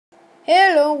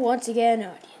Hello, once again,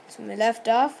 audience. When we left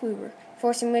off, we were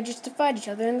forcing midgets to fight each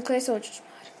other in the Clay Soldiers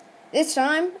mod. This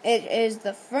time, it is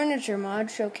the Furniture mod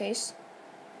showcase.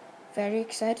 Very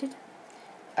excited.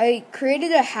 I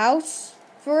created a house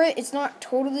for it. It's not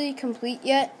totally complete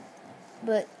yet,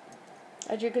 but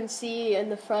as you can see in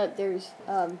the front, there's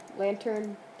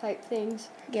lantern type things.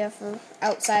 Yeah, for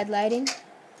outside lighting.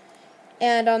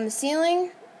 And on the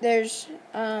ceiling, there's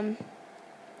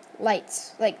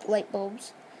lights, like light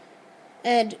bulbs.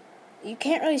 And you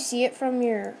can't really see it from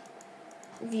your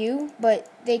view,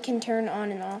 but they can turn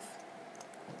on and off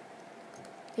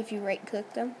if you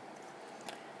right-click them.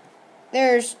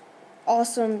 There's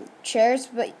awesome chairs,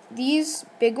 but these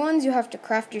big ones you have to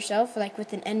craft yourself, like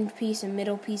with an end piece, a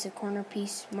middle piece, a corner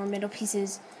piece, more middle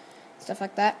pieces, stuff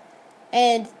like that.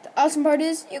 And the awesome part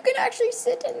is you can actually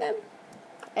sit in them.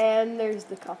 And there's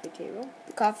the coffee table.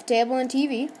 The coffee table and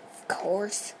TV, of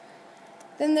course.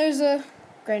 Then there's a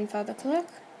grandfather clock,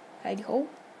 hidey hole,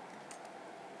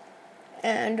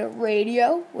 and a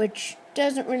radio, which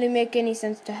doesn't really make any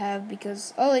sense to have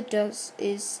because all it does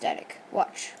is static.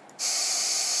 Watch.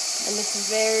 And this is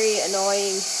very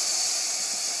annoying.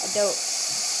 I don't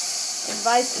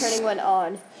advise turning one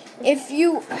on. If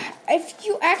you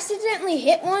accidentally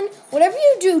hit one, whatever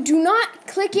you do, do not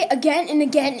click it again and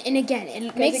again and again.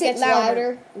 It makes it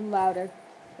louder and louder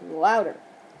and louder.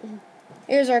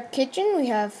 Here's our kitchen. We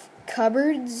have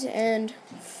cupboards and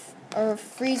a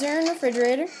freezer and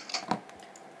refrigerator.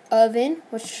 Oven,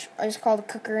 which I just called a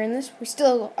cooker in this. We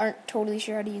still aren't totally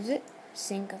sure how to use it.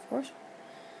 Sink, of course.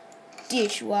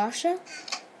 Dishwasher.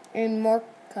 And more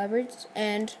cupboards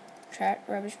and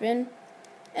rubbish bin.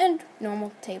 And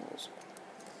normal tables.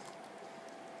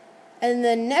 And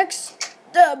then next,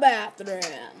 the bathroom.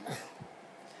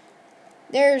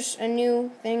 There's a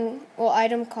new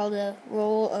item called a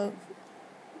roll of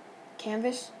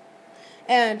canvas.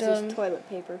 And this is toilet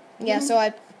paper. Yeah, so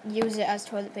I use it as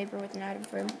toilet paper with an item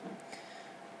frame.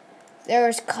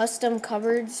 There's custom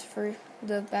cupboards for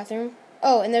the bathroom.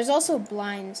 Oh, and there's also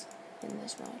blinds in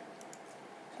this mod.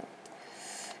 So.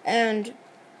 And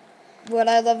what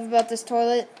I love about this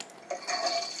toilet,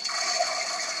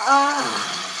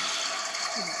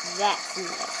 that's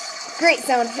nice. Great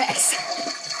sound effects.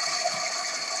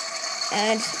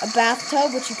 And a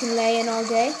bathtub which you can lay in all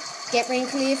day. Get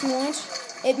wrinkly if you want.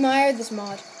 Admire this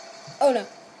mod. Oh no.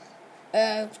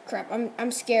 Crap.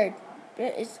 I'm scared.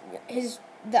 The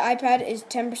iPad is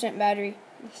 10% battery.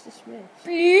 It's dismissed.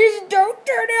 Please don't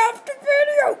turn off the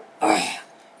video.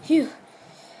 Phew.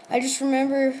 I just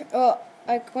remember.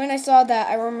 Like when I saw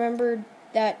that, I remembered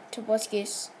that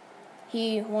 2bossbros,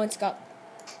 he once got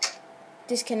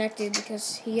disconnected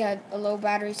because he had a low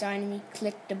battery sign and he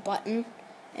clicked a button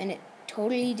and it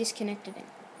totally disconnected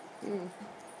him.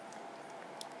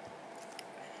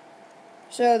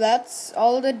 So that's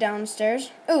all the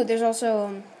downstairs. Oh, there's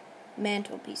also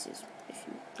mantle pieces.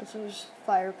 This is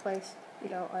fireplace. You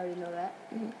don't already know that.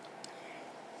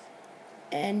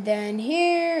 And then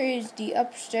here is the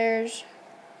upstairs.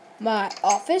 My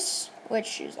office,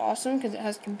 which is awesome because it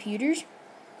has computers.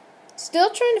 Still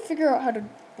trying to figure out how to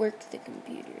work the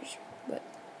computers, but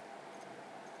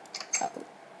I'll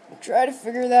try to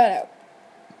figure that out.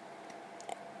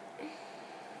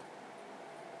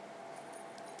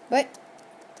 But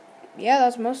yeah,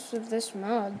 that's most of this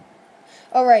mod.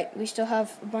 Oh right, we still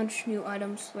have a bunch of new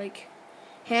items like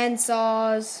hand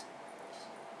saws,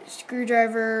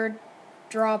 screwdriver,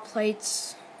 draw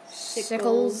plates,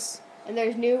 sickles. And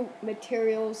there's new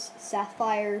materials,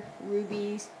 sapphire,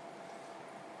 rubies.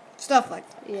 Stuff like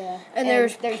that. Yeah. And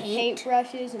there's paint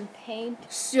brushes and paint.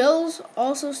 Still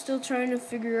trying to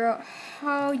figure out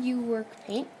how you work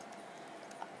paint.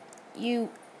 You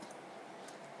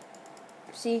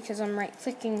see, because I'm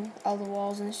right-clicking all the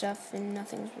walls and stuff, and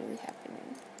nothing's really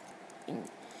happening.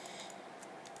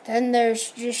 Then there's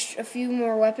just a few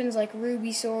more weapons, like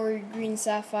ruby sword, green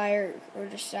sapphire, or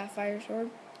just sapphire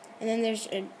sword. And then there's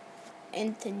an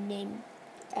Athename.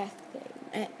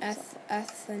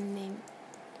 Athename.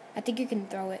 I think you can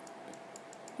throw it.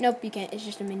 Nope, you can't. It's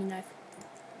just a mini knife.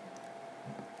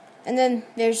 And then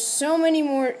there's so many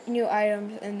more new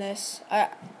items in this.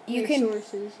 You can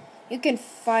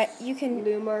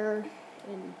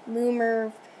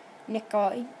Loomer,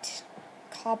 nickelite,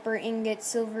 copper ingot,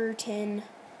 silver, tin,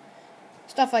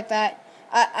 stuff like that.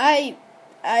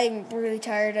 I'm really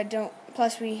tired.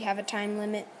 Plus we have a time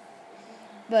limit.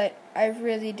 But I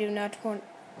really do not want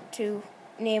to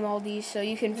name all these, so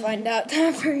you can find out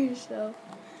that for yourself.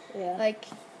 Yeah.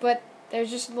 But there's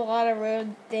just a lot of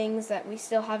road things that we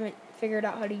still haven't figured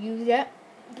out how to use yet.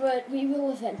 But we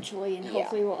will eventually, and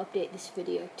hopefully we'll update this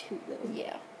video too, though.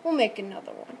 Yeah. we'll make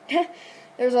another one.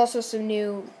 There's also some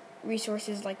new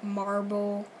resources like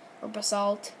marble or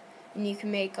basalt, and you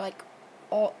can make like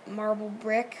all marble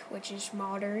brick, which is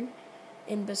modern,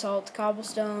 and basalt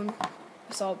cobblestone,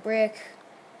 basalt brick,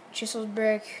 chiseled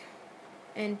brick,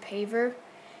 and paver.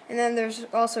 And then there's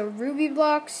also ruby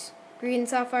blocks, green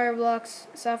sapphire blocks,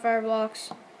 silver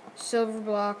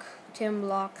block, tin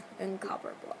block, and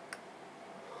copper block.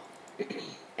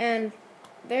 And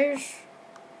there's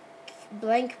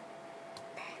blank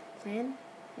plan,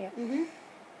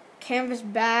 canvas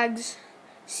bags,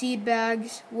 seed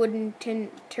bags, wooden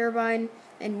turbine,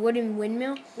 and wooden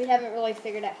windmill. We haven't really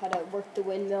figured out how to work the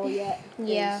windmill yet.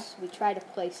 Yeah. We try to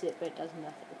place it, but it does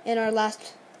nothing. In our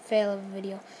last fail of a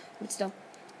video, but still.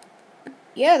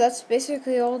 Yeah, that's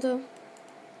basically all though.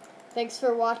 Thanks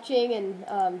for watching,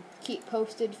 and keep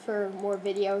posted for more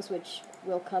videos, which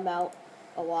will come out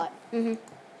a lot.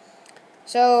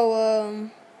 So,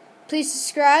 please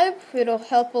subscribe. It'll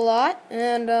help a lot.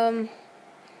 And,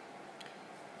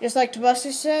 just like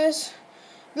 2bossbros says,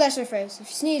 bless your face. If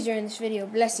you sneeze during this video,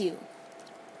 bless you.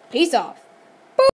 Peace off.